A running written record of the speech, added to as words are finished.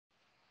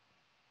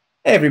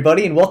Hey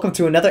everybody, and welcome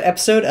to another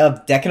episode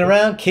of Deckin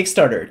Around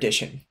Kickstarter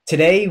Edition.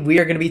 Today we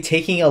are going to be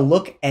taking a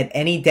look at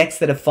any decks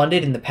that have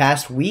funded in the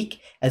past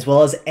week, as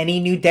well as any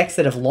new decks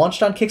that have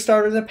launched on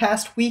Kickstarter in the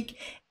past week,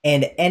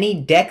 and any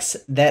decks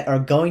that are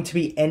going to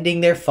be ending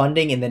their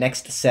funding in the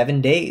next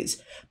 7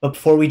 days. But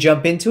before we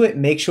jump into it,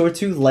 make sure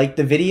to like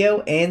the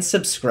video and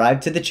subscribe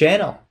to the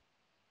channel.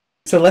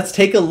 So let's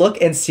take a look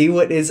and see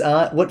what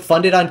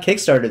funded on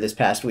Kickstarter this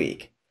past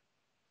week.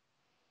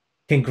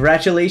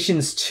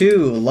 Congratulations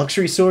to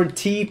Luxury Sword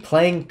T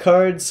Playing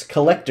Cards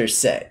Collector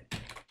Set.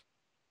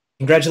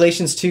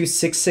 Congratulations to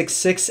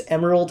 666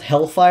 Emerald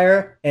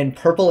Hellfire and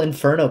Purple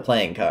Inferno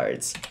playing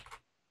cards.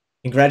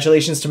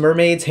 Congratulations to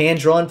Mermaids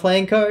Hand-Drawn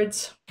playing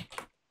cards.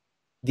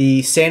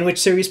 The Sandwich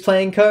Series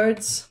playing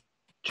cards.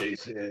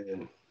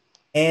 Jason.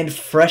 And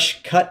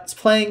Fresh Cuts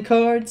playing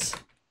cards.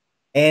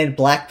 And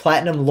Black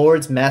Platinum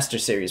Lords Master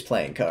Series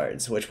playing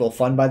cards, which will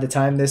fund by the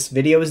time this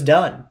video is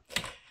done.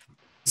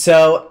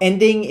 So,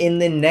 ending in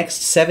the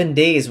next 7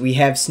 days, we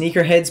have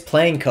Sneakerheads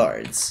playing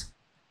cards.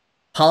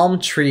 Palm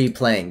Tree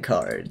playing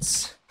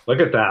cards. Look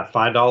at that.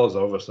 $5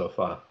 over so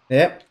far.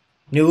 Yep.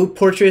 New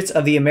Portraits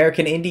of the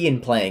American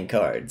Indian playing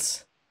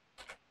cards.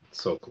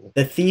 So cool.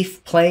 The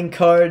Thief playing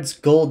cards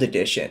Gold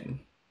Edition.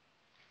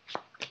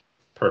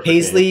 Perfect.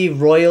 Paisley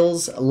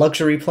Royals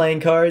Luxury playing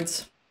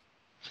cards.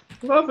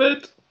 Love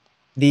it.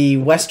 The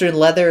Western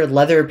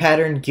Leather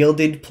Pattern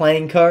Gilded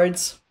playing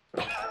cards.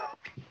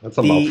 That's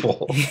a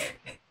mouthful.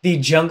 The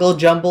Jungle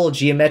Jumble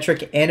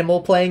Geometric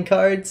Animal playing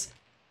cards.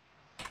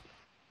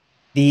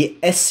 The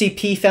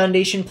SCP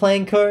Foundation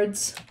playing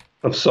cards.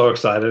 I'm so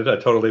excited. I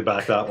totally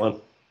backed that one.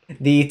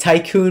 The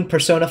Tycoon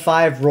Persona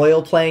 5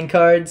 Royal playing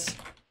cards.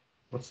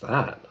 What's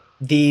that?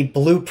 The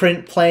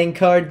Blueprint playing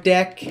card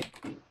deck.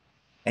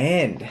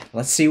 And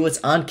let's see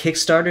what's on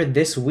Kickstarter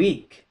this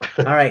week.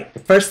 Alright,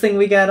 first thing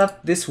we got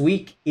up this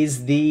week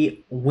is the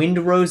Wind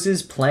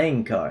Roses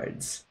playing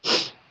cards.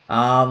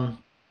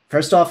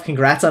 First off,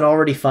 congrats on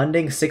already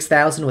funding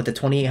 $6,000 with a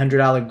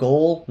 $2,800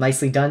 goal.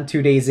 Nicely done,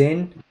 2 days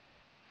in.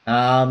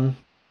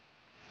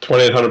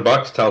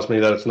 $2,800 tells me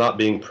that it's not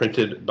being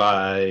printed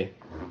by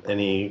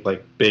any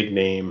like big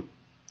name.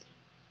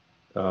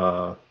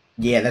 Yeah,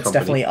 that's company.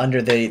 definitely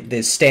under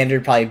the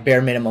standard, probably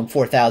bare minimum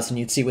 4,000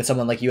 you'd see with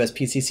someone like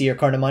USPCC or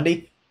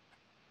Carnamundi.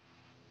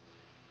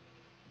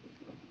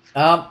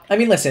 I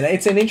mean, listen,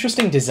 it's an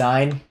interesting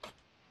design.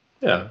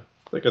 Yeah.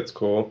 I think it's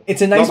cool.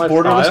 It's a nice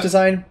borderless style.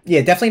 design.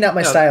 Yeah, definitely not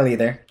my style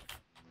either.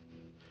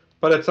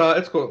 But it's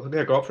cool.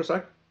 Yeah, go up for a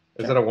sec.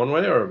 Is it a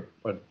one-way or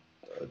a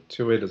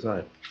two-way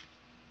design?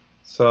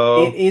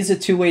 So It is a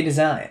two-way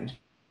design.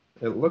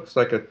 it looks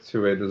like a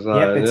two-way design.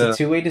 Yep, it's yeah. a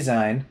two-way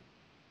design.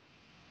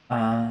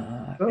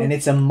 And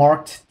it's a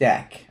marked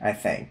deck, I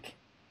think.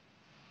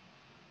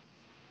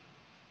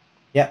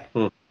 Yep.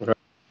 Okay.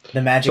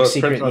 The Magic So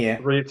Secret, on yeah.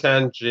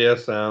 310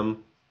 GSM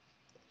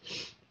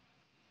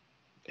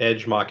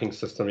Edge mocking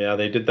system. Yeah,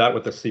 they did that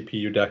with the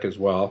CPU deck as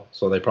well.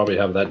 So they probably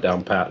have that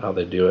down pat how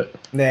they do it.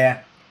 Yeah.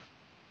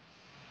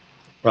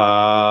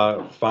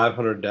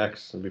 500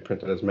 decks and be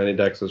printed as many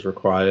decks as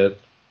required.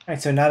 All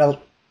right, so not a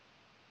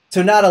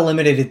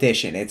limited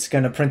edition. It's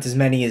going to print as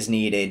many as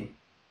needed.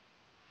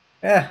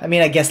 Yeah, I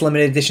mean, I guess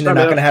limited edition. They're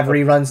not going to have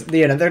reruns.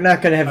 You know, they're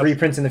not going to have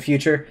reprints in the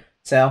future.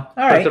 So, all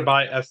right. Printed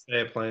by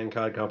SA Playing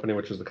Card Company,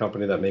 which is the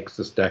company that makes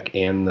this deck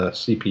and the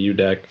CPU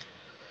deck.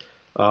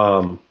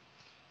 I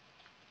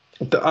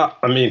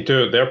mean,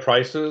 dude, their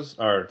prices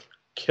are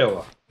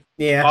killer.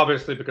 Yeah.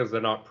 Obviously, because they're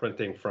not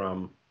printing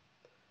from,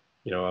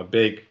 a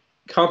big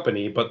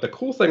company. But the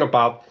cool thing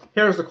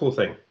here's the cool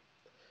thing.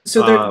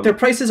 So their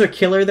prices are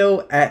killer,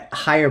 though, at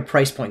higher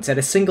price points. At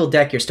a single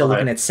deck, you're still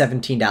looking at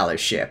 $17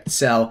 shipped.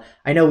 So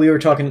I know we were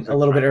talking a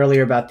little bit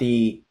earlier about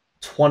the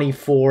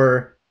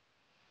 24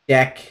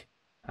 deck.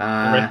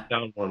 Right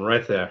down one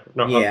right there.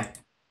 No, yeah.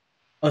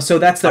 Oh, so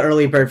that's the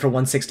early bird for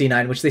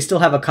 $169, which they still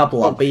have a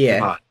couple of, but yeah.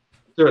 God.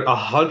 Dude,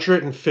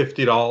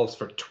 $150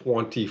 for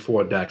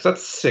 24 decks.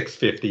 That's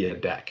 $650 a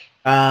deck.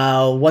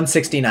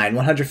 169,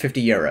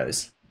 150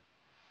 euros.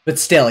 But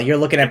still, you're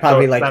looking at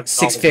probably like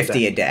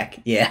 $650 a deck.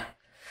 Yeah.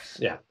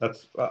 Yeah,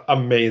 that's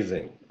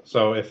amazing.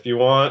 So if you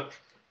want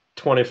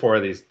 24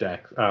 of these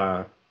decks,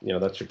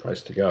 that's your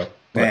price to go.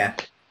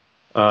 But,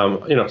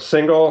 yeah.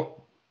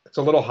 Single, it's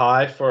a little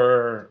high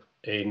for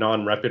a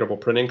non-reputable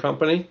printing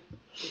company.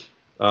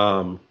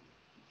 Looks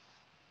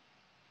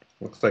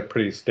like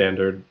pretty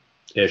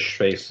standard-ish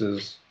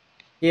faces.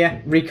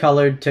 Yeah,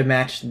 recolored to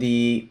match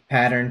the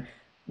pattern.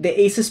 The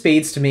Ace of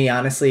Spades, to me,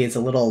 honestly, is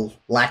a little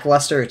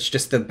lackluster. It's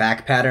just the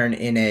back pattern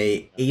in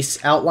a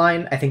ace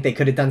outline. I think they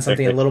could have done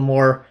something a little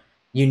more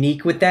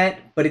unique with that,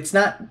 but it's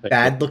not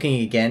bad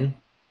looking again.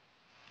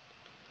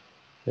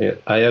 Yeah,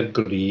 I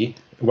agree.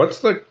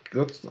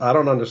 I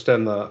don't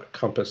understand the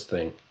compass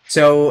thing.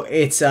 So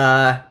it's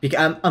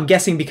I'm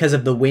guessing because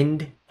of the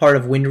wind part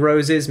of Wind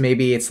Roses,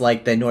 maybe it's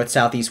like the north,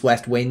 south, east,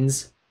 west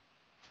winds.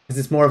 Because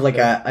it's more of like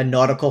a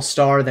nautical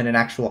star than an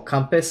actual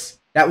compass.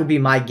 That would be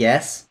my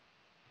guess.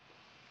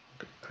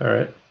 All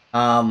right.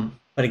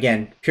 But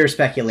again, pure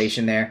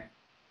speculation there.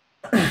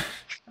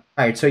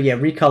 All right, so yeah,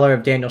 recolor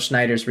of Daniel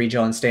Schneider's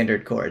redrawn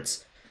standard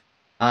chords.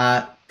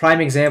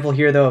 Prime example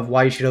here, though, of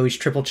why you should always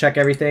triple check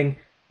everything.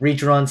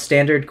 Redrawn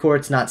standard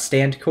chords, not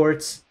stand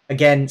chords.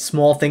 Again,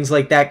 small things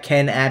like that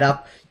can add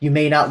up. You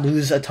may not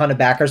lose a ton of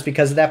backers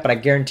because of that, but I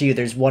guarantee you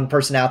there's one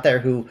person out there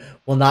who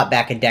will not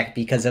back a deck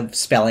because of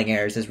spelling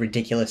errors, as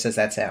ridiculous as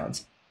that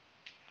sounds.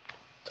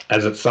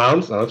 As it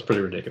sounds, no, that's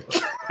pretty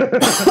ridiculous.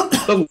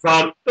 doesn't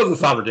sound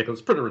ridiculous.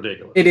 It's pretty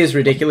ridiculous. It is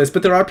ridiculous,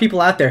 but there are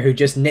people out there who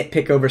just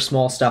nitpick over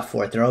small stuff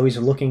for it. They're always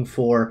looking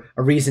for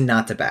a reason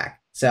not to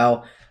back.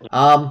 So,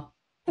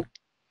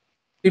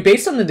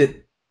 based on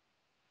the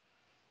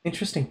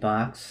interesting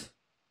box.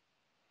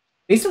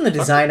 Based on the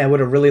design, I would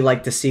have really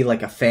liked to see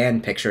like a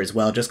fan picture as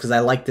well, just because I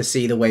like to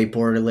see the way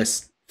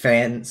borderless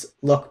fans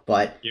look.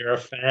 But you're a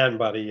fan,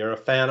 buddy. You're a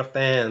fan of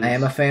fans. I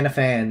am a fan of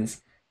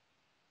fans.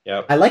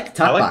 Yeah, I like the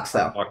top box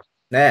though. Box.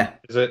 Yeah.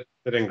 Is it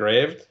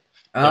engraved?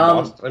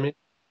 Embossed, I mean,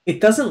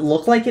 it doesn't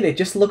look like it. It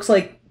just looks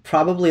like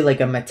probably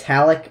like a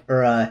metallic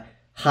or a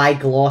high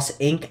gloss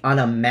ink on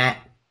a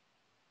matte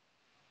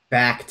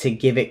back to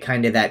give it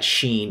kind of that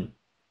sheen.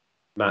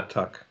 Matte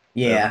tuck.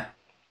 Yeah.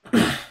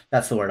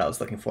 That's the word I was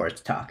looking for.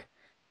 It's tuck.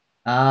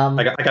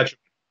 I got you.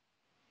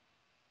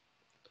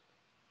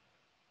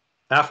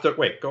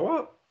 Wait, go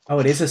up. Oh,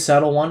 it is a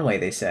subtle one way,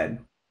 they said.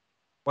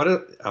 What is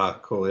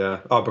cool,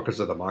 yeah. Oh,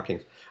 because of the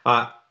markings.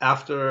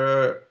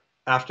 After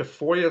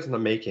 4 years in the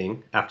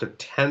making, after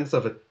tens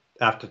of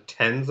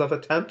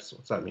attempts,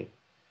 what's that mean?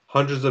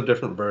 Hundreds of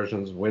different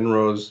versions,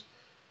 Winrow's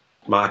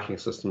marking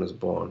system is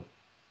born.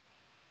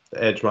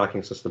 The edge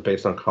marking system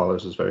based on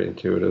colors is very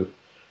intuitive,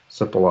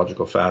 simple,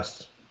 logical,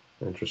 fast,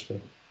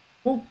 interesting.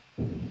 Cool.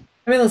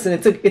 I mean, listen,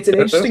 it's an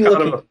interesting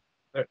looking.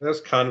 There's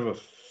kind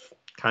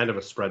of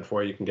a spread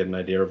for you. You can get an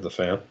idea of the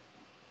fan.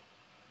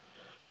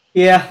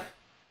 Yeah.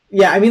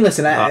 I mean,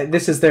 listen,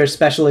 this is their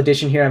special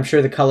edition here. I'm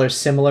sure the color's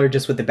similar,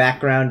 just with the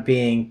background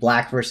being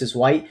black versus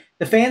white.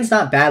 The fan's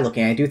not bad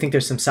looking. I do think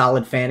there's some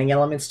solid fanning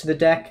elements to the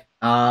deck.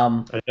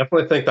 I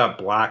definitely think that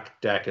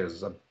black deck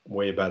is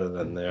way better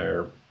than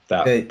the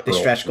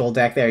stretch gold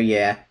deck there.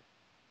 Yeah,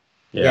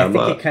 yeah. I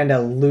think it kind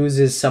of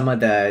loses some of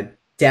the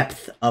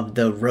depth of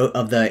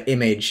the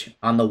image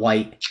on the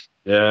white.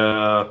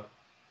 Yeah.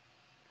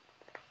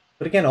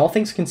 But again, all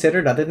things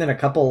considered, other than a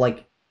couple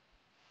like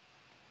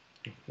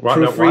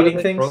proofreading why did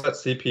they things, throw that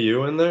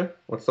CPU in there.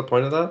 What's the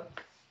point of that?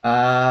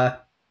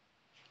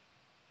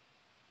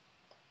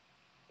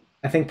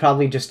 I think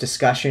probably just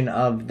discussion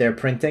of their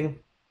printing,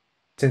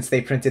 since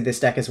they printed this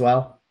deck as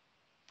well.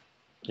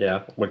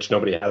 Yeah, which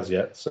nobody has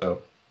yet.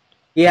 So.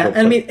 Yeah,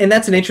 I mean, and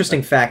that's an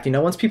interesting fact. You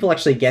know, once people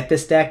actually get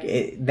this deck,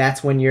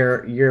 that's when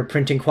your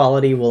printing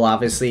quality will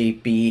obviously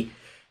be.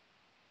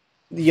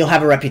 You'll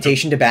have a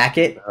reputation to back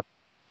it.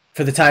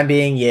 For the time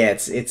being, yeah,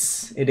 it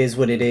is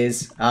what it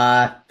is.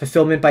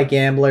 Fulfillment by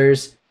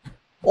gamblers.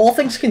 All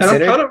things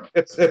considered,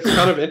 it's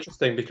kind of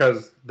interesting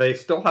because they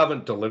still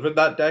haven't delivered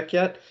that deck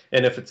yet.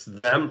 And if it's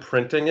them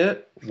printing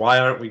it, why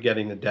aren't we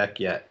getting the deck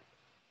yet?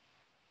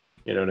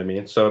 You know what I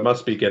mean? So it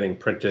must be getting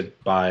printed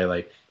by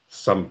like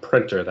some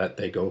printer that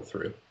they go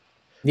through.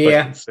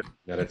 Yeah,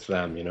 that it's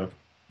them, you know.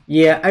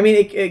 Yeah, I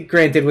mean,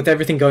 granted, with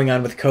everything going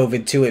on with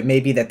COVID too, it may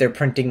be that they're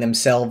printing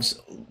themselves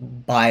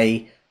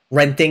by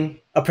renting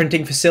a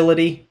printing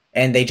facility,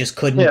 and they just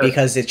couldn't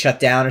because it shut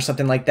down or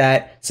something like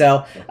that.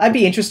 So I'd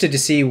be interested to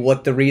see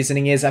what the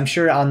reasoning is. I'm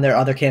sure on their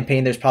other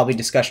campaign, there's probably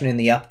discussion in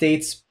the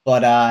updates,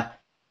 but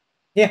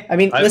yeah, I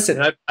mean,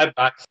 listen, I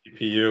backed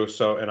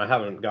CPU, and I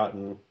haven't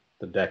gotten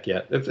the deck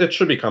yet. It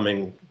should be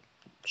coming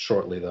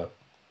shortly, though.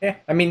 Yeah,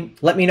 I mean,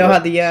 let me know how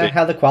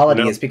the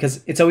quality is,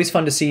 because it's always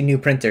fun to see new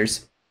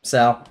printers.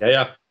 So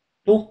yeah.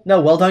 Cool.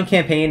 No, well done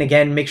campaign.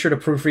 Again, make sure to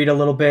proofread a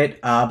little bit,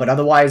 but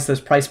otherwise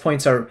those price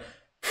points are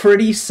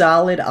pretty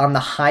solid on the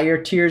higher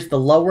tiers. The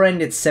lower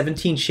end, it's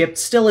 17 shipped,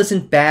 still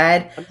isn't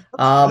bad.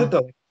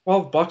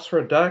 $12 for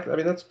a deck. I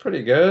mean, that's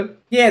pretty good.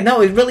 Yeah,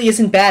 no, it really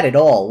isn't bad at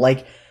all.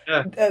 Like,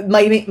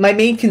 my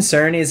main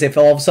concern is if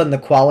all of a sudden the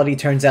quality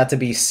turns out to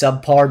be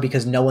subpar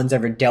because no one's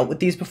ever dealt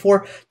with these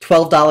before.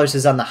 $12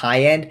 is on the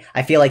high end.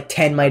 I feel like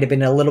 10 might have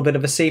been a little bit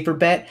of a safer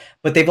bet,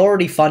 but they've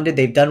already funded.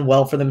 They've done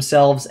well for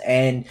themselves,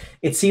 and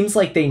it seems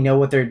like they know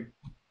what they're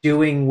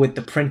doing with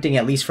the printing,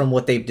 at least from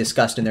what they've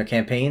discussed in their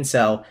campaign.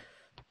 So,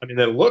 I mean,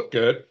 they look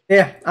good.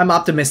 Yeah, I'm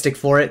optimistic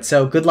for it.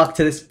 So good luck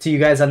to you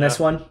guys on this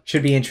one.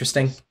 Should be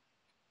interesting.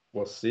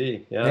 We'll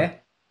see. Yeah.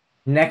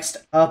 Next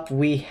up,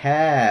 we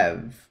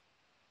have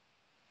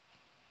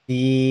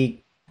the.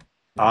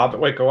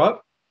 Wait, go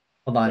up.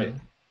 Hold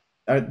on.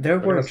 There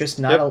were just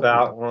not. Skip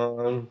that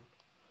one.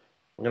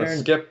 I'm gonna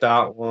skip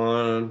that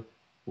one.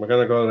 We're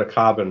gonna go to the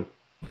carbon.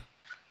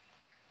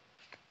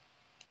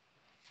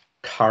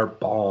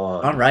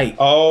 All right.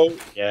 Oh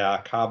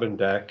yeah, carbon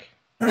deck.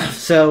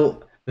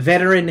 So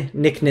veteran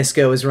Nick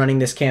Nisko is running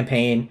this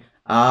campaign.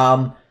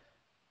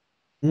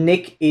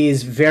 Nick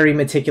is very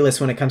meticulous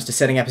when it comes to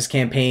setting up his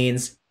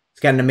campaigns. He's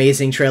got an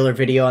amazing trailer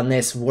video on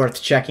this,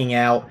 worth checking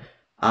out.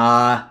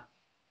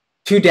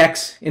 2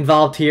 decks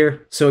involved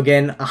here, so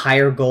again, a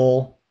higher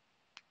goal.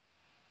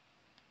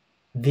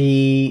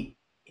 The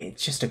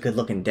it's just a good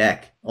looking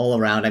deck all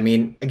around. I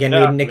mean, again,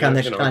 we had Yeah, I Nick on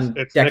mean, the on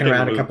it's Nick decking and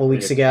around a Luke. couple We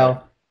weeks expect.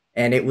 ago,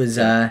 and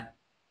Yeah.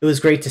 it was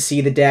great to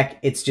see the deck.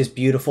 It's just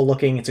beautiful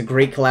looking. It's a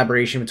great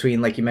collaboration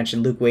between, like you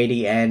mentioned, Luke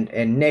Wadey and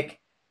Nick.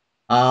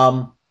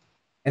 Um,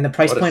 and the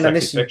price What a point on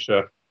sexy this,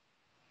 picture.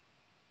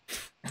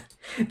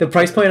 the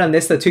price point on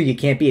this though too, you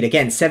can't beat.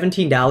 Again,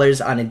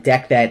 $17 on a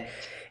deck that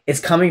is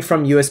coming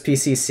from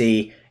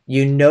USPCC.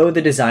 You know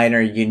the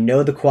designer, you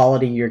know the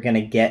quality you're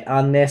gonna get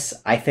on this.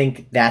 I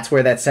think that's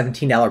where that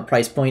 $17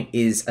 price point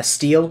is a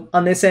steal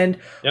on this end.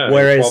 Yeah, I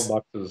mean, 12 Whereas,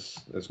 bucks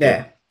is good.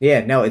 yeah,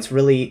 yeah, no, it's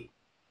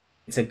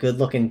a good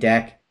looking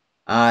deck.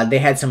 They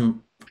had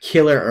some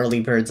killer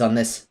early birds on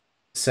this,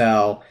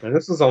 so And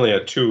this is only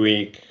a 2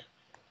 week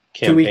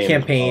 2 week campaign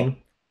as well. campaign.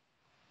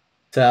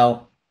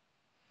 So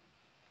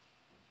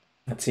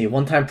let's see,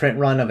 one time print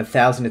run of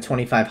 1,000 to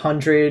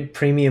 2,500,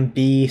 premium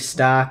B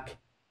stock.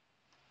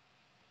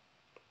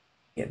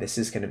 Yeah, this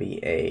is going to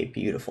be a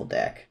beautiful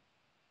deck.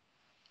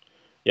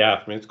 Yeah,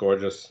 I mean, it's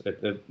gorgeous.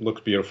 It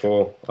looks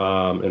beautiful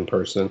in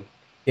person.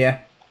 Yeah,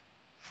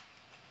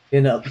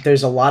 you know,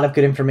 there's a lot of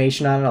good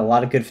information on it, a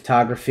lot of good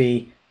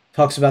photography.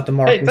 Talks about the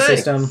Hey, marking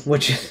system, thanks.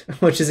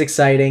 which is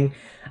exciting.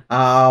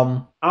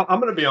 Um, I'm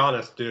gonna be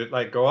honest, dude.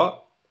 Like, go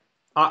up.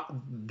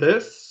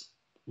 This,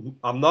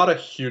 I'm not a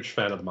huge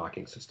fan of the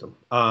mocking system.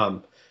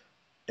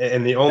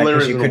 And the only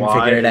because you reason couldn't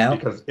why figure it is out.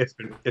 because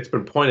it's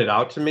been pointed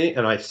out to me,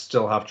 and I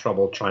still have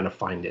trouble trying to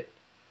find it.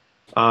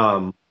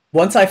 Um,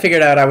 Once I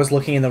figured out I was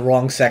looking in the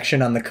wrong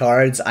section on the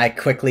cards, I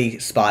quickly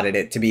spotted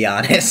it, to be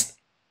honest.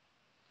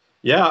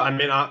 yeah, I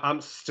mean, I'm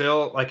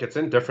still like it's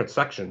in different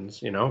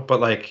sections, but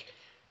like,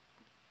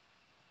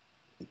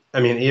 I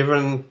mean,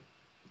 even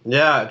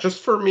yeah,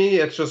 just for me,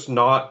 it's just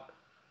not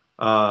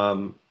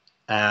um,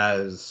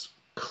 as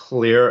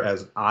clear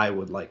as I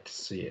would like to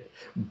see it.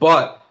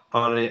 But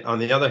on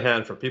the other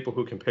hand, for people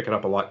who can pick it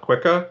up a lot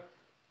quicker,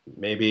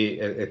 maybe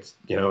it's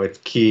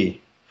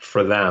key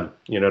for them.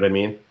 You know what I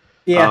mean?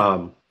 Yeah.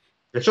 Um,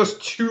 it's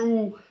just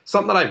too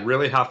something that I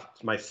really have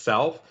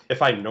myself.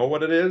 If I know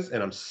what it is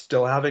and I'm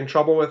still having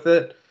trouble with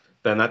it,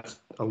 then that's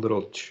a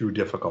little too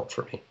difficult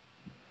for me.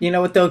 You know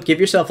what, though? Give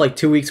yourself like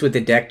 2 weeks with the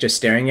deck just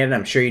staring at it.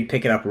 I'm sure you'd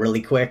pick it up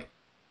really quick.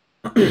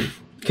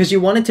 Because you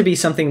want it to be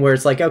something where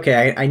it's like,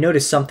 okay, I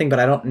noticed something, but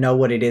I don't know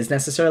what it is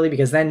necessarily,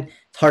 because then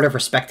it's harder for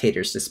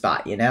spectators to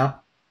spot, you know?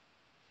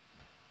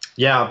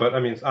 Yeah, but I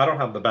mean, I don't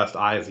have the best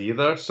eyes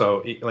either.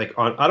 So, like,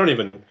 I don't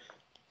even.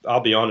 I'll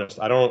be honest.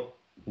 I don't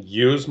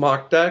use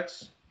mock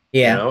decks.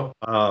 You Yeah.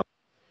 know,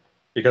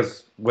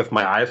 because with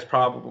my eyes,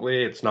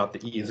 probably it's not the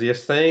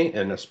easiest thing,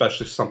 and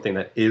especially something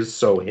that is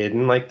so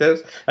hidden like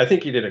this. I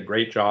think you did a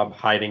great job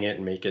hiding it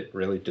and make it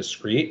really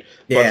discreet.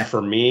 But Yeah.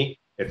 for me,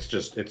 it's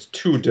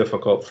too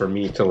difficult for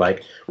me to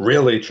like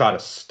really try to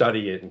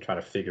study it and try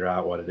to figure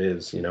out what it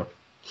is.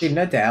 Dude,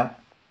 no doubt.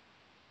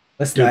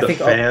 Listen, Dude, I the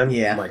think, oh, fan, oh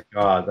yeah. my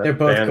God, They're that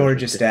both fan is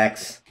gorgeous ridiculous.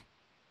 decks.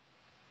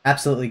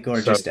 Absolutely So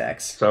gorgeous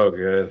decks. so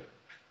good.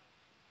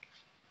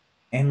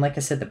 And like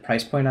I said, the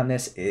price point on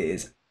this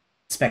is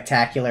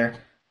spectacular.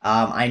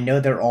 I know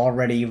they're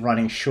already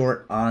running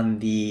short on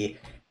the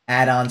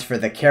add-ons for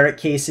the carrot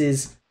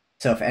cases,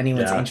 so if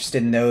anyone's Yeah.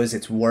 interested in those,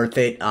 it's worth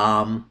it.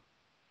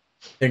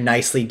 They're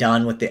nicely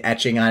done with the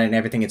etching on it and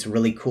everything. It's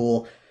really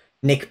cool.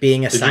 Nick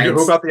being a Did you get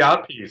who science, got the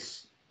out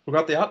piece? Who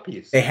got the out they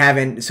piece?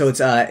 haven't. So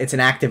it's an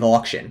active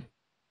auction.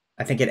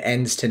 I think it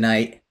ends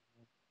tonight,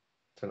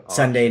 It's an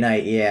Sunday auction.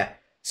 night. Yeah.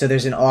 So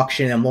there's an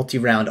auction, a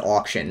multi-round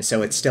auction.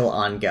 So it's still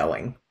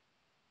ongoing.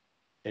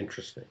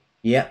 Interesting.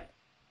 Yep.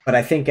 But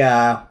I think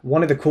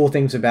one of the cool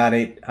things about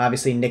it,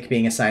 obviously, Nick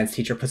being a science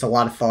teacher, puts a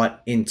lot of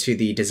thought into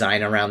the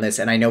design around this.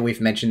 And I know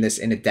we've mentioned this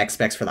in the deck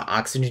specs for the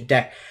oxygen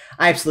deck.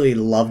 I absolutely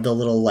love the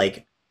little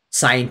like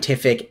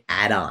scientific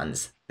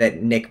add-ons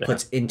that Nick Yeah.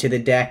 puts into the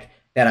deck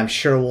that I'm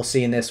sure we'll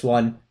see in this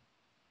one.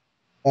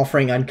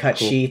 Offering uncut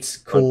Cool. sheets,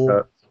 cool.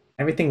 Uncut.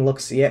 Everything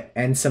looks, yep,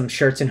 and some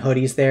shirts and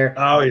hoodies there.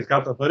 Oh, he's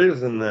got the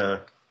hoodies in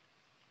there.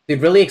 They're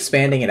really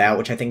expanding it out,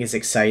 which I think is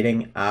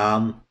exciting.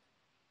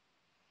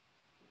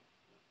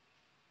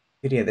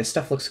 But yeah, this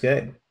stuff looks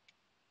good.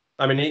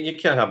 I mean, you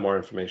can't have more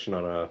information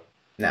on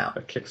Now,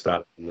 a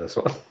Kickstarter than this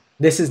one.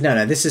 this is no,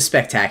 no. This is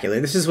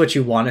spectacular. This is what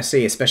you want to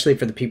see, especially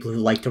for the people who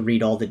like to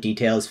read all the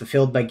details.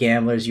 Fulfilled by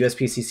gamblers,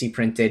 USPCC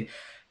printed.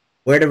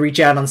 Where to reach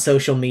out on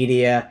social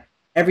media.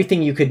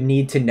 Everything you could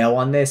need to know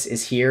on this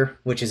is here,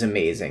 which is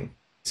amazing.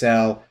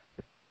 So,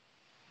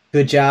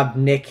 good job,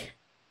 Nick.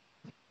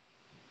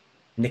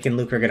 Nick and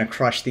Luke are gonna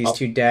crush these Oh,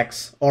 two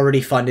decks.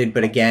 Already funded,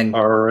 but again,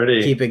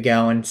 already. keep it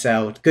going.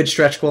 So, good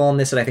stretch goal on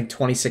this at I think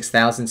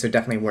 26,000. So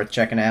definitely worth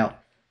checking out.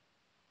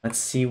 Let's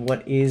see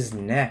what is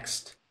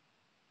next.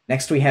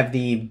 Next, we have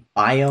the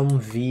Biome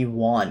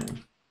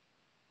V1.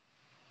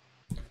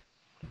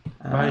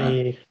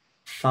 Bye.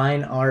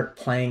 Fine art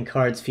playing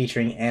cards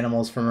featuring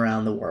animals from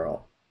around the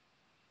world.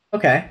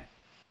 Okay.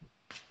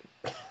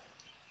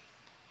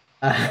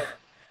 Uh,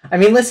 I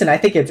mean, listen, I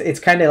think it's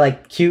kind of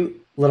like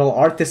cute little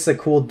art. This is a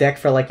cool deck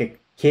for like a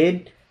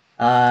kid.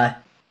 Uh,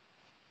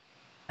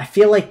 I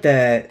feel like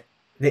the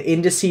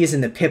indices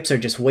and the pips are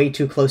just way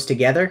too close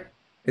together.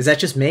 Is that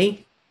just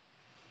me?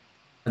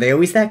 Are they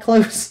always that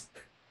close?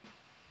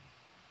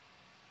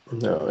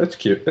 No, it's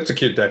cute. It's a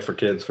cute deck for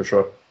kids for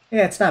sure.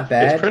 Yeah, it's not It's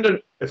bad.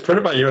 printed. It's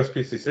printed by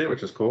USPCC,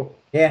 which is cool.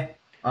 Yeah,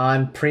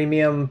 on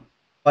premium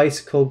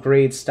bicycle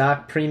grade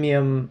stock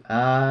premium.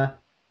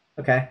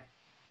 Okay.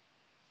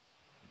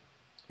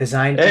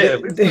 Designed. Hey,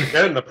 at least they're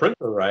getting the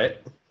printer right.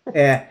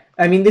 Yeah,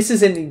 I mean, this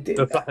isn't.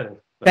 Design.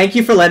 Thank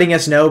you for letting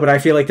us know, but I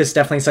feel like this is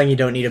definitely something you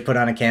don't need to put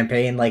on a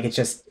campaign. Like,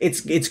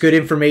 it's good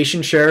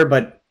information, sure,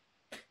 but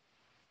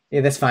yeah,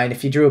 that's fine.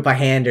 If you drew it by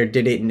hand or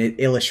did it in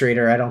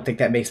Illustrator, I don't think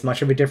that makes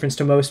much of a difference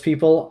to most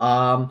people.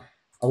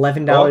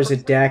 $11 a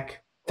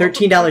deck,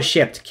 $13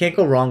 shipped. Can't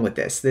go wrong with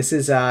this. This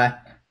is Oh,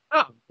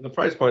 the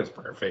price point's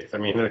perfect. I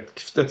mean,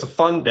 it's a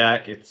fun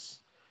deck. It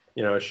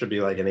should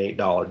be like an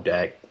 $8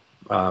 deck,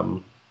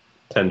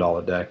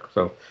 $10 deck.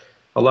 So,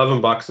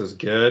 $11 is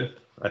good.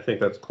 I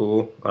think that's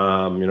cool.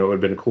 It would have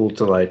been cool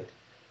to like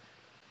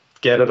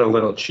get it a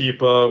little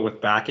cheaper with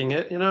backing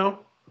it.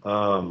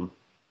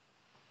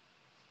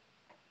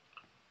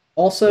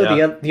 also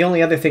Yeah. the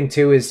only other thing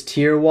too is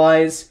tier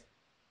wise.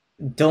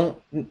 Don't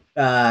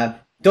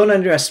don't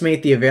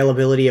underestimate the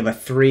availability of a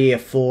 3, a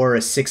 4,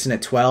 a 6, and a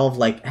 12.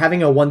 Like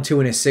having a 1, 2,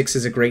 and a 6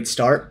 is a great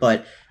start,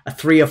 but a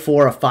 3, a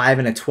 4, a 5,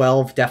 and a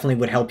 12 definitely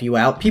would help you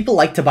out. People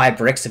like to buy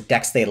bricks of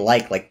decks they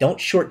like. Like, don't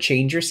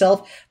shortchange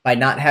yourself by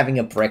not having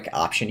a brick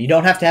option. You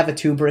don't have to have a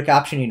 2 brick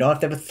option. You don't have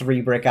to have a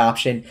 3 brick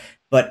option,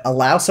 but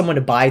allow someone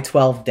to buy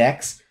 12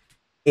 decks.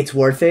 It's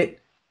worth it.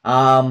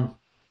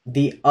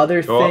 The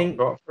other thing,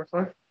 Go up for a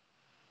sec.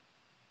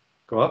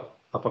 Go up,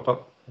 up, up,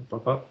 up, up,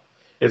 up, up.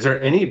 Is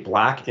there any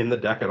black in the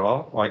deck at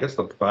all? Well, I guess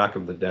the back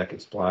of the deck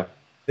is black.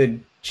 the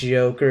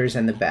Jokers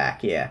and the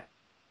back, yeah.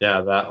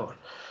 Yeah, that one.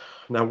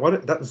 Now,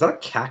 is that a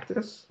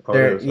cactus? Oh, it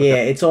There, is. yeah,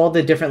 Okay. it's all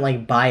the different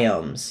like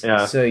biomes.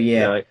 Yeah. So Yeah.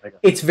 yeah, I got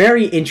it's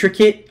very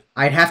intricate.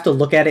 I'd have to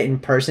look at it in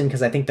person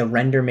because I think the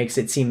render makes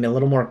it seem a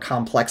little more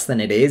complex than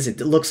it is. It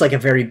looks like a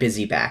very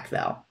busy back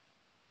though.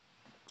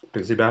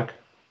 busy back.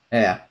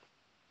 Yeah.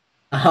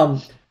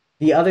 Um,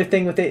 the other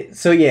thing with it,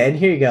 so yeah, and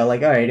here you go.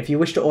 Like, all right, if you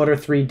wish to order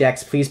 3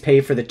 decks, please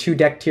pay for the 2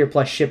 deck tier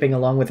plus shipping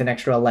along with an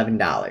extra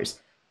 $11.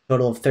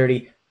 Total of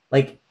 30.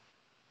 Like,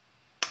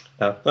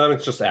 Yeah,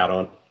 it's just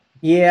add-on,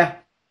 yeah,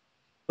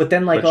 but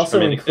then like which I also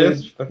mean,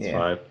 include, that's yeah,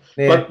 fine.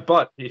 yeah.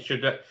 But he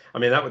should. I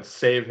mean, that would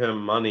save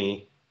him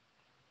money.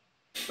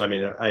 I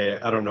mean,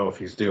 I don't know if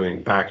he's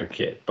doing backer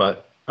kit,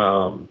 but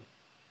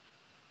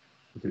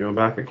is he doing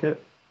backer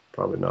kit?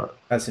 Probably not.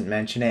 Doesn't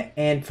mention it.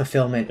 And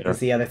fulfillment Yeah. is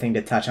the other thing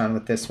to touch on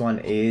with this one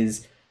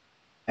is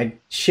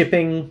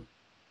shipping.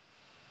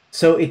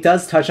 So it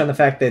does touch on the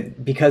fact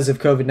that because of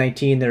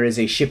COVID-19, there is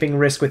a shipping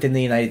risk within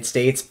the United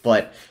States,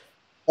 but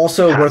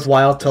also Past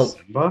worthwhile to.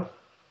 December.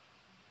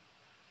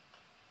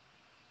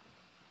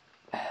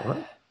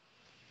 What?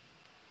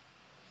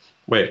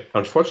 Wait,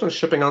 unfortunately,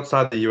 shipping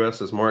outside the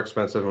US is more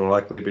expensive and will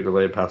likely be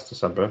delayed past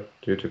December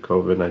due to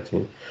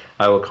COVID-19.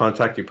 I will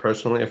contact you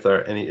personally if there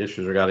are any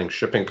issues regarding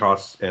shipping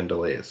costs and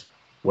delays.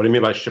 What do you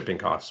mean by shipping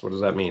costs? What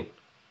does that mean?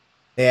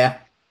 Yeah.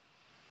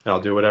 And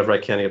I'll do whatever I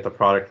can to get the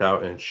product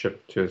out and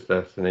ship to its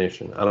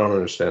destination. I don't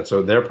understand.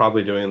 So they're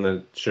probably doing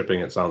the shipping,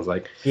 it sounds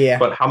like. Yeah.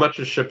 But how much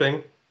is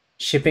shipping?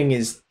 Shipping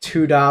is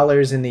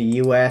 $2 in the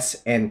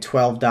US and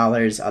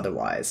 $12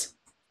 otherwise.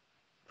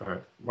 All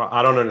right. Well,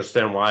 I don't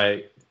understand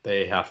why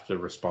they have to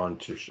respond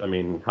to,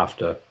 have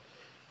to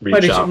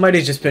reach out. Might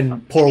have just been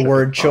poor Shipping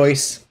word costs.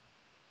 choice.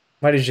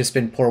 Might have just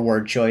been poor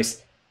word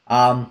choice.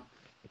 Yeah,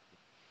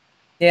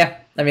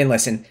 I mean,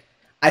 listen,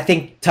 I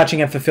think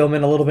touching on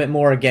fulfillment a little bit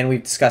more, again,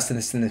 we've discussed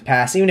this in the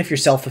past. Even if you're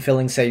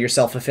self-fulfilling, say you're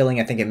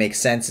self-fulfilling, I think it makes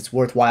sense. It's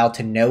worthwhile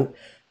to note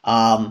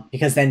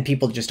because then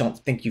people just don't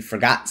think you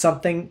forgot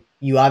something.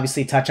 You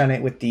obviously touch on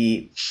it with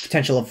the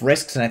potential of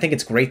risks, and I think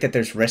it's great that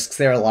there's risks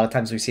there. A lot of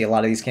times we see a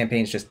lot of these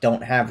campaigns just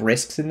don't have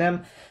risks in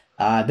them.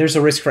 There's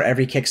a risk for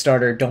every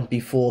Kickstarter. Don't be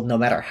fooled. No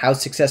matter how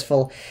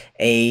successful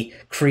a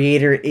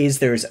creator is,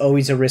 there's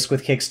always a risk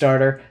with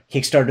Kickstarter.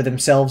 Kickstarter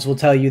themselves will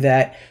tell you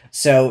that.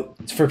 So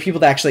for people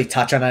to actually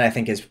touch on it, I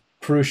think is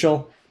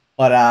crucial.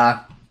 But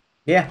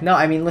yeah, no,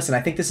 I mean, listen,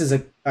 I think this is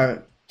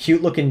a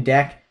cute looking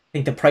deck. I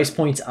think the price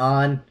point's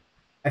on.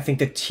 I think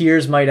the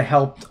tiers might have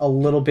helped a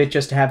little bit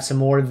just to have some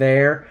more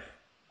there.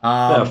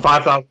 Yeah,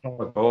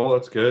 $5,000 goal.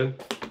 That's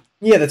good.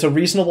 Yeah, that's a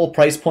reasonable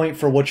price point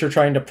for what you're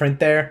trying to print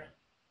there.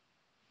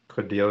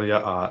 Cordelia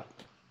Art.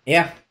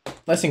 Yeah,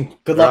 listen,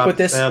 good luck with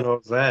this. San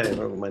Jose,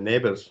 my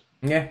neighbors.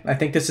 Yeah, I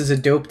think this is a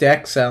dope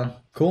deck, so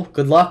cool.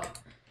 Good luck.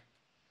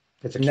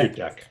 It's a cute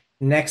deck.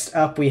 Next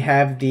up, we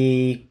have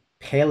the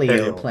Paleo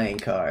Paleo. playing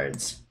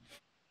cards.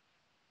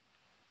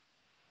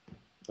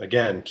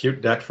 Again,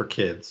 cute deck for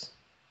kids.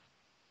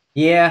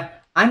 Yeah,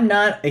 I'm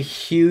not a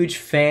huge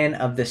fan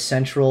of the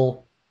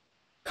central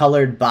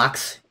colored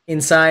box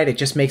inside. It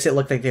just makes it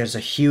look like there's a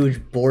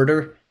huge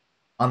border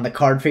on the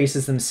card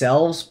faces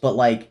themselves, but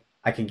like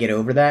I could get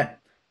over that.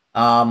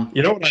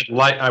 You know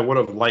what I would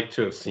have liked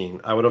to have seen?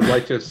 I would have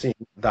liked to have seen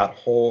that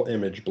whole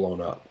image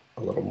blown up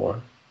a little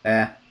more.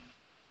 Yeah.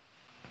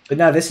 But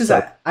no, this is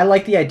I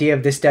like the idea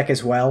of this deck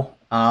as well.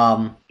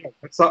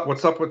 What's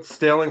up with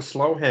Staling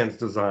Slow Hands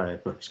design?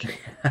 I'm just kidding.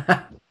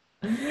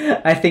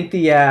 I think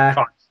the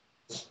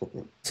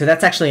so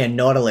that's actually a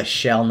nautilus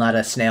shell, not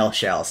a snail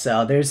shell.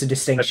 So there's a It's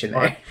distinction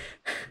conch.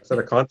 there. Is it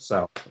a conch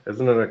shell?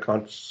 Isn't it a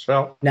conch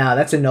shell? No,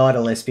 that's a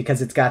nautilus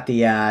because it's got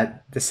the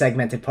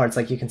segmented parts.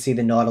 Like you can see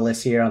the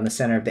nautilus here on the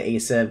center of the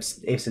ace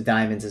of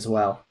diamonds as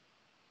well.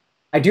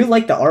 I do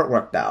like the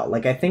artwork though.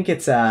 Like I think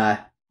it's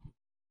definitely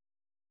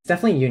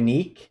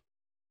unique.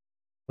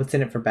 What's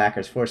in it for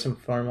backers? First and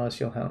foremost,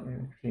 you'll help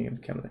me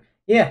become.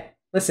 Yeah,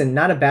 listen,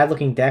 not a bad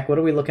looking deck. What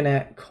are we looking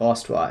at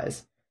cost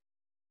wise?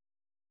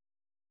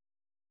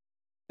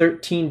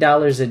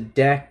 $13 a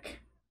deck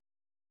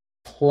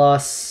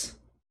plus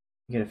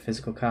you get a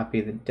physical copy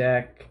of the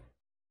deck.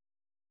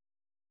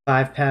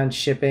 £5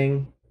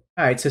 shipping.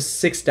 All right, so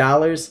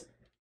 $6.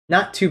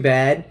 Not too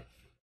bad.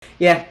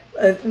 Yeah,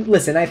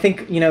 listen, I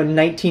think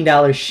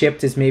 $19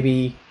 shipped is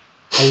maybe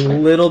a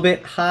little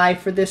bit high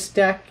for this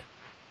deck.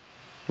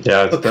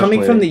 Yeah, it's But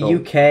coming from definitely.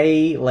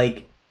 the UK,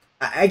 like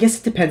I guess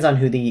it depends on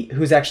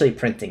who's actually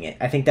printing it.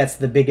 I think that's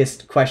the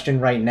biggest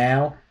question right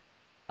now.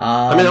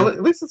 I mean, Um,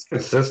 at least it's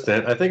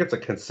consistent. I think it's a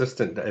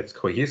consistent. It's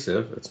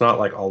cohesive. It's not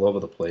like all over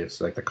the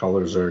place. Like the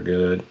colors are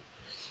good.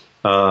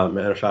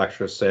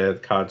 Manufacturers say the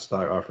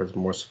cardstock offers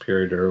more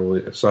superior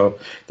durability. So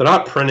they're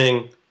not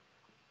printing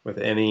with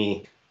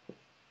any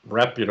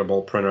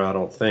reputable printer, I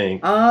don't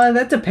think.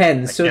 that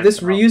depends. I So can't this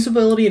tell.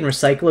 reusability and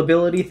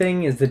recyclability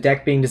thing is the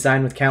deck being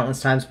designed with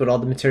countless times, but all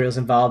the materials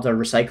involved are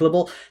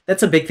recyclable.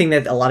 That's a big thing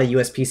that a lot of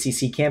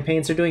USPCC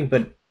campaigns are doing.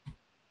 But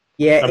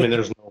yeah, I mean,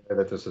 there's no way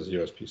that this is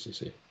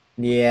USPCC.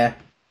 yeah,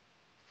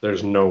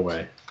 There's no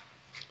way.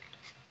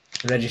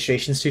 the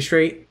registration's too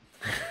straight.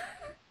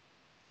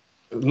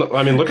 Look,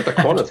 I mean, look at the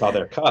corners, how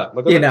they're cut.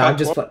 Look at You the know, I'm cut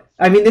just. corners.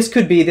 I mean, this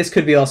could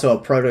be also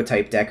a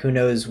prototype deck. Who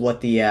knows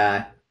what the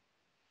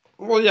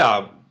Well,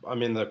 yeah. I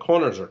mean, the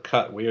corners are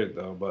cut weird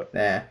though, but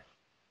eh.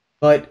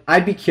 But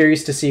I'd be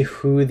curious to see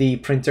who the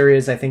printer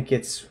is. I think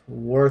it's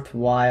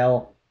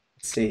worthwhile.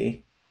 Let's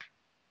see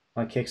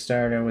on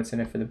Kickstarter what's in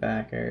it for the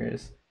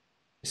backers,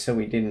 so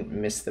we didn't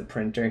miss the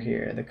printer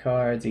here. The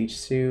cards, each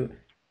suit.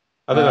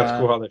 I think that's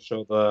cool how they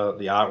show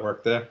the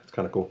artwork there. It's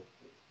kind of cool.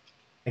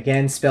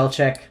 Again, spell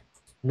check.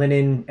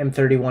 Linen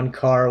M31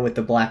 car with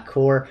the black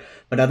core,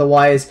 but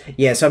otherwise,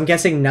 yeah. So I'm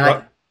guessing not.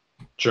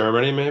 What?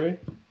 Germany, maybe?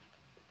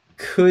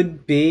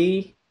 Could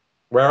be.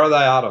 Where are they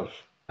out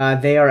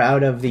of? They are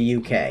out of the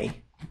UK.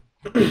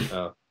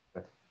 Oh,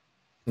 okay.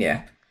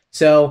 Yeah.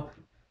 So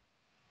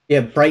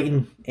yeah,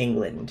 Brighton,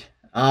 England.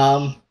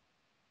 Yeah,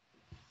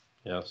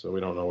 so we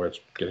don't know where it's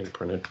getting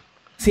printed.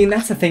 See, and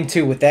that's the thing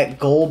too, with that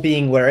goal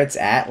being where it's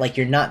at, like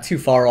you're not too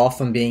far off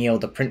from being able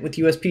to print with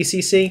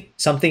USPCC.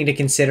 Something to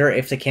consider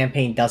if the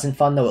campaign doesn't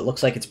fund, though it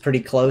looks like it's pretty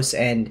close,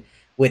 and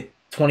with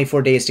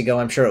 24 days to go,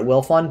 I'm sure it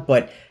will fund.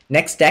 But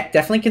next deck,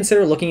 definitely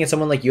consider looking at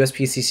someone like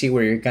USPCC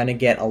where you're going to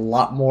get a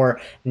lot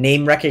more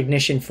name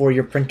recognition for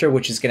your printer,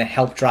 which is going to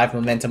help drive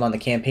momentum on the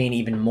campaign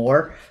even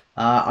more.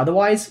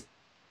 Otherwise,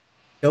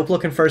 dope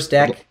looking first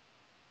deck.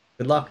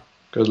 Good luck.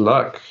 Good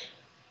luck.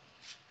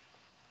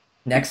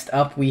 Next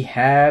up, we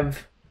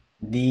have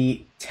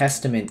the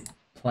Testament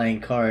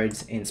playing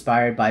cards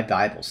inspired by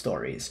Bible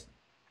stories.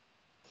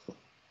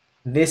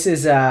 This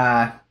is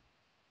what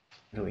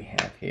do we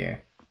have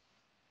here?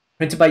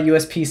 Printed by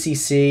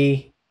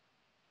USPCC.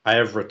 I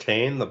have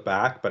retained the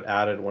back, but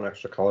added one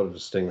extra color to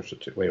distinguish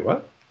it. Wait,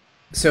 what?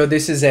 So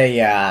this is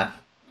a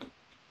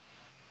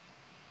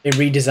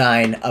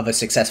redesign of a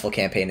successful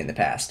campaign in the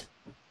past.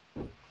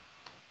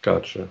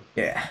 Gotcha.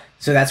 Yeah.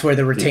 So that's where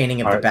the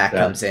retaining of the art back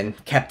deck. comes in.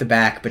 Kept the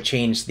back, but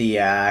changed the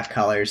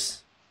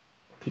colors.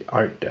 The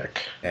art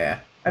deck. Yeah.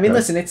 I mean, Okay.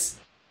 listen,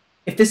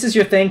 if this is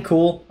your thing,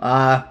 cool.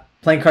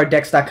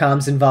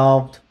 Playingcarddecks.com's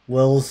involved.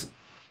 Will's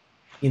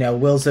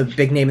a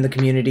big name in the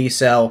community,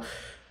 so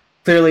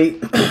clearly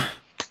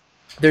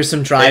there's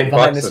some drive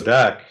behind $8 this. a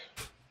deck.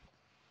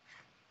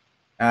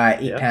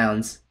 £8.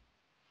 Yeah.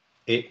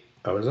 8.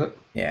 Oh, is it?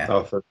 Yeah.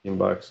 Oh,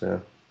 $13. Yeah.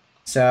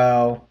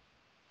 So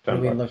what are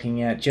we $10.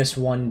 looking at? Just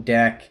one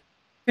deck.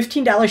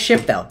 $15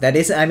 ship though. That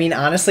is, I mean,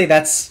 honestly,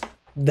 that's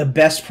the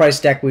best price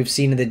deck we've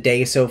seen of the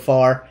day so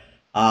far.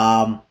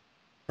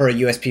 For a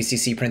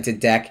USPCC printed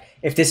deck.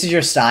 If this is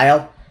your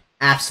style,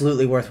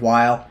 absolutely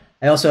worthwhile.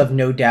 I also have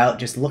no doubt,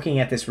 just looking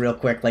at this real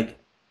quick, like,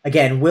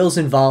 again, Will's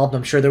involved.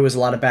 I'm sure there was a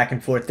lot of back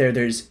and forth there.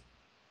 There's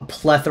a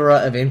plethora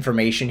of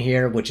information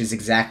here, which is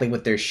exactly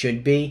what there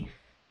should be.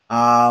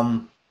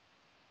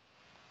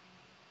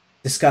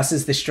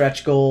 Discusses the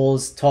stretch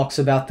goals, talks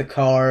about the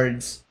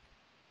cards.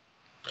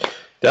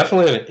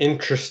 Definitely an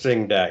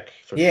interesting deck,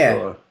 for Yeah.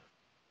 sure.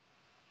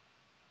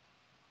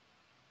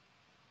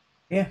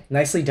 Yeah,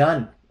 nicely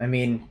done. I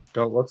mean,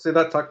 Let's see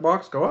that tuck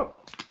box go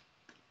up.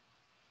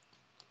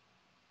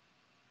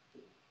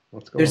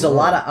 What's going there's a on?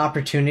 lot of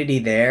opportunity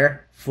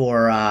there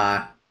for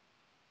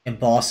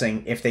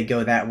embossing if they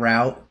go that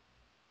route.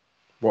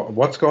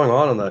 What's going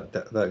on in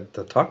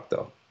the tuck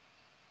though?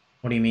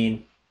 What do you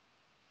mean?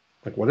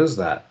 Like, what is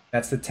that?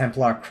 That's the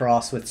Templar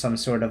cross with some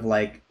sort of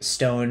like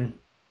stone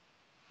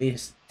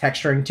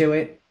texturing to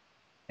it.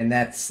 And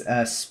that's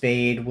a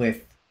spade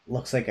with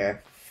looks like a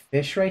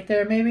fish right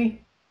there,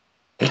 maybe?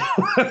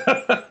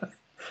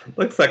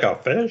 Looks like a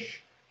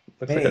fish.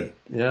 Looks like a Hey,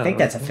 I yeah. think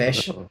that's a I don't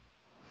fish. know.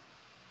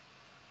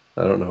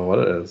 I don't know what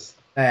it is.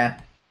 Yeah.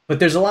 But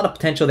there's a lot of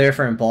potential there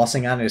for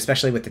embossing on it,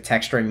 especially with the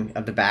texturing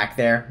of the back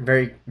there.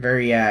 Very,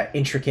 very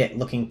intricate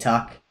looking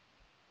tuck.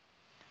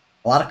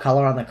 A lot of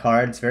color on the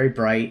cards, very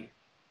bright.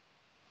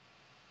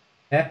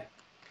 Yeah.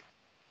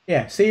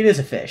 Yeah, see, it is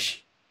a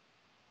fish.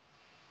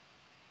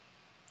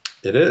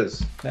 It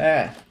is.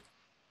 Yeah.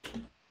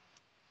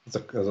 Is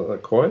it a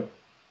koi?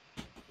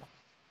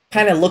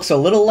 Kind of looks a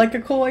little like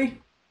a koi.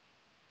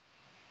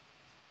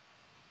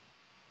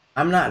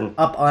 I'm not Mm.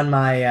 up on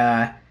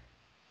my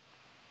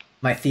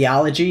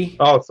theology.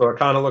 Oh, so it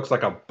kind of looks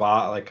like kind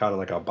of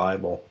like a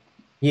Bible.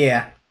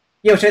 Yeah.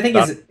 Yeah, which That's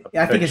a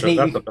I think is picture. neat.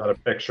 That's a better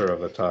picture of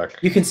the tuck.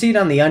 You can see it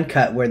on the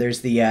uncut where there's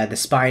the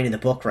spine of the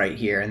book right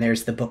here, and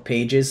there's the book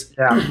pages.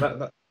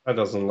 Yeah, that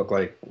doesn't look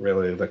like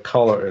really the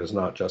color is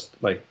not just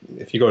like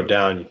if you go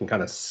down, you can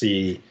kind of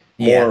see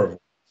Yeah. more of what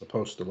it's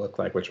supposed to look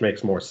like, which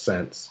makes more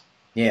sense.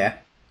 Yeah.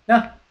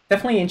 No,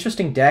 definitely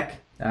interesting deck.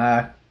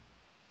 Where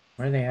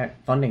are they at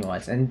funding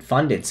wise? And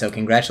funded. So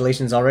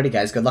congratulations already,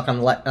 guys. Good luck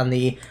on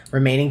the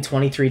remaining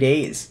 23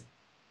 days.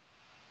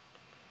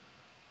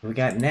 What we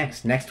got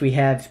next? Next we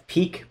have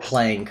peak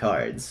playing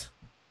cards.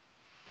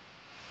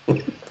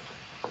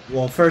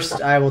 Well,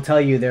 first I will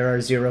tell you there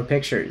are 0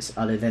 pictures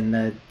other than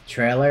the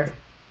trailer,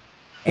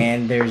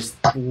 and there's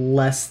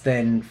less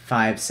than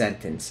 5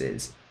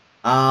 sentences.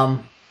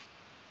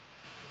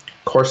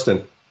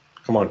 Corsten,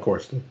 come on,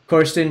 Corsten.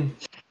 Corsten,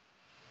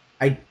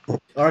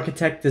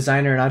 architect,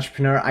 designer, and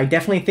entrepreneur. I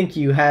definitely think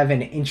you have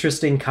an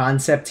interesting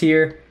concept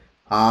here.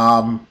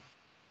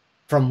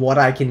 From what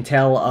I can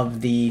tell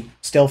of the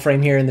still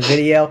frame here in the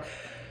video,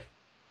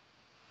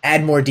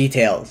 add more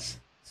details,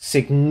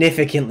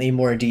 significantly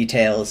more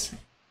details.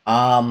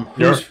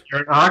 You're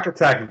an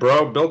architect,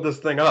 bro. Build this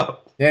thing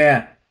up.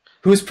 Yeah,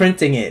 who's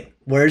printing it?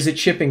 Where is it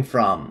shipping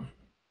from?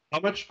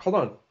 How much? Hold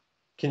on.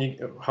 Can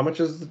you? How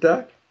much is the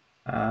deck?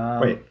 Wait,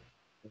 Um,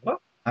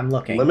 what? I'm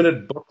looking.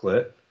 Limited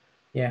booklet.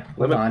 Yeah,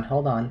 Limit.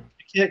 hold on,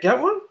 You can't get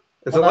one?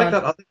 Is it hold like on,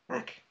 that other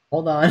deck?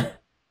 hold on.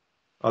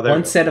 Oh, there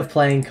One you go. set of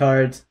playing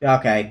cards.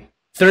 Okay,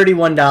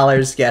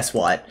 $31. Guess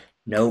what?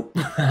 Nope.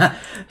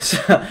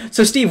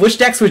 So Steve, which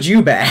decks would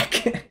you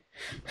back?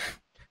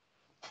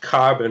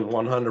 Carbon,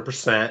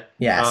 100%.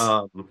 Yes.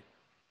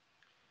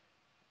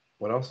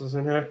 What else is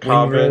in here? Wind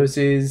Carbon.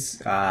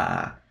 Roses,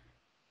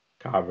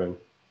 Carbon.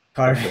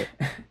 Card. That's it.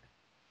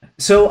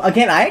 So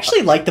again, I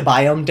actually like the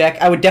Biome deck.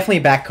 I would definitely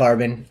back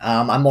Carbon.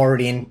 I'm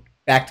already in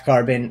backed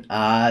Carbon.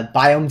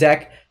 Biome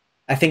deck.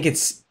 I think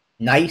it's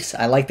nice.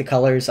 I like the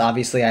colors.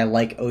 Obviously, I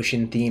like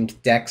ocean themed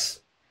decks.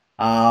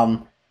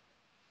 Paleo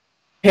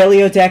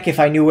deck. If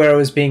I knew where it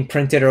was being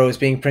printed, or it was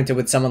being printed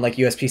with someone like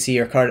USPCC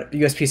or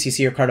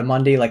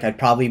Cardamundi, like I'd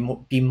probably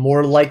be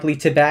more likely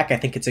to back. I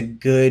think it's a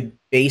good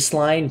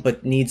baseline,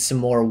 but needs some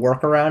more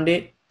work around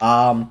it.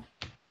 The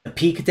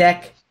Peak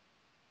deck.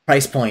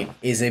 Price point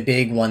is a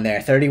big one there.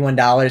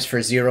 $31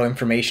 for 0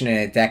 information in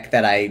a deck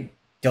that I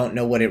don't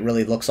know what it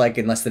really looks like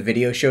unless the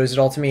video shows it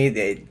all to me.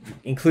 They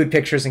include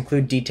pictures,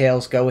 include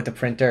details, go with the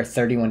printer.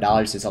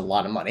 $31 is a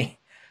lot of money.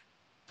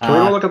 Can we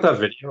go look at that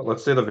video?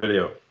 Let's see the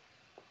video.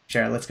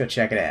 Sure, let's go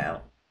check it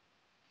out.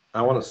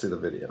 I want to see the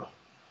video.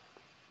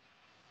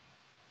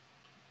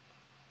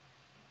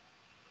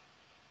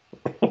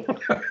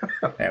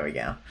 There we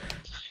go.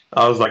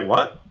 I was like,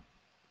 what?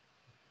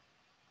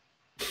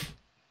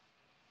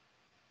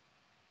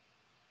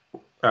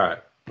 All right.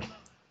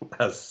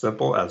 As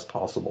simple as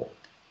possible.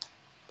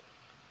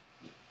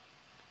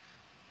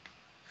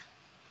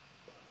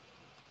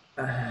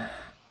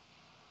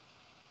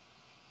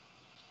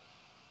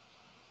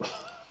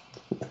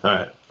 All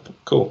right.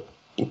 Cool.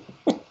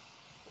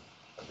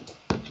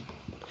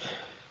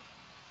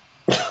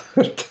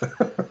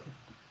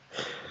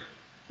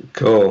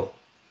 Cool.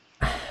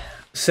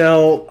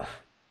 So,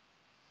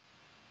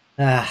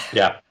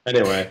 Yeah.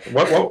 Anyway,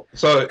 what?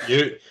 So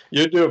you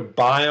do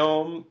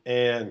biome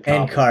and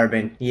and carbon.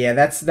 Carbon. Yeah,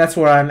 that's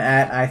where I'm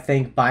at. I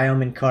think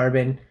Biome and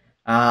Carbon.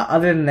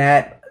 Other than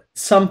that,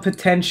 some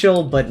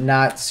potential, but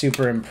not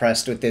super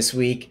impressed with this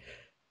week.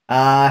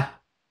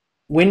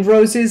 Wind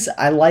Roses,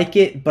 I like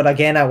it, but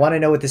again, I want to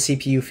know what the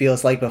CPU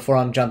feels like before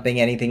I'm jumping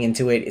anything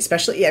into it.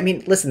 Especially, I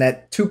mean, listen,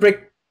 that 2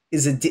 brick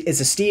is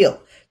a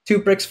steal. 2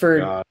 bricks for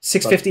God, $6.50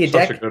 a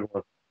such a deck. good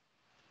one.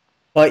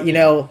 But you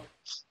know,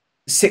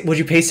 would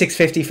you pay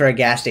 $6.50 for a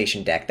gas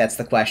station deck? That's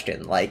the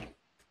question. Like,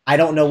 I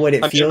don't know what it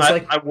I mean, feels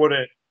like. I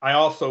wouldn't. I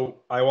also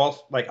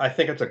like. I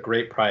think it's a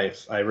great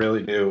price. I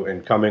really do.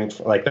 And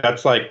like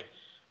that's like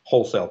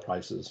wholesale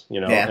prices,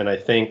 you know. Yeah. And I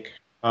think,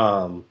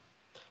 you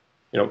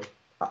know,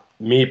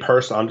 me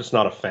personally, I'm just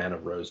not a fan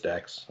of rose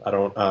decks. I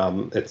don't.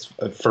 It's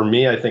for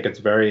me. I think it's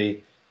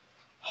very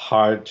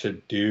hard to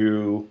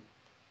do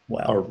a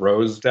Well,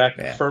 rose deck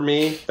yeah. for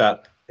me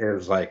that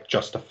is like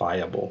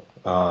justifiable,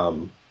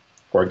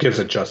 or gives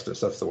it justice.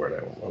 That's the word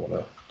I want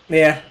to.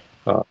 Yeah.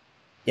 Uh,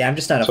 Yeah, I'm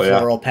just not a so yeah,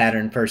 floral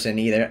pattern person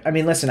either. I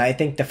mean, listen, I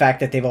think the fact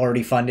that they've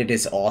already funded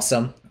is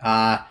awesome.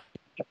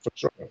 for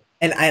sure.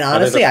 And I think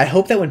honestly, I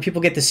hope that when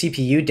people get the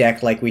CPU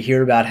deck, like we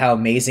hear about how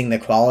amazing the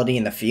quality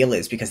and the feel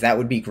is, because that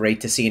would be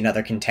great to see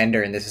another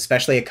contender in this,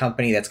 especially a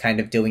company that's kind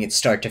of doing it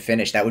start to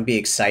finish. That would be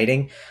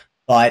exciting.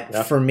 But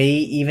yeah, for me,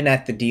 even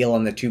at the deal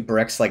on the two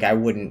bricks, like I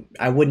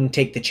wouldn't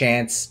take the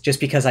chance just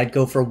because I'd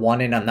go for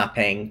one and I'm not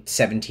paying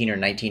 $17 or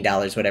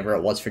 $19, whatever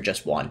it was for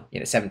just one.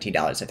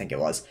 $17, I think it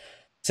was.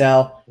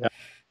 So yeah.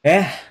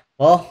 yeah.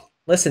 Well,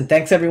 listen,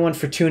 thanks everyone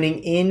for tuning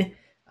in.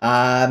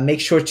 Make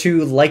sure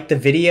to like the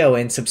video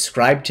and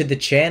subscribe to the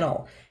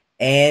channel.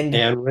 And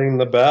And ring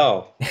the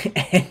bell.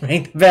 and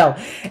ring the bell.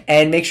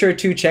 And make sure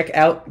to check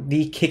out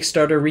the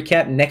Kickstarter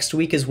recap next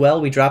week as well.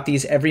 We drop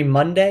these every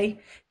Monday.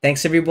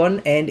 Thanks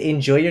everyone and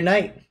enjoy your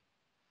night.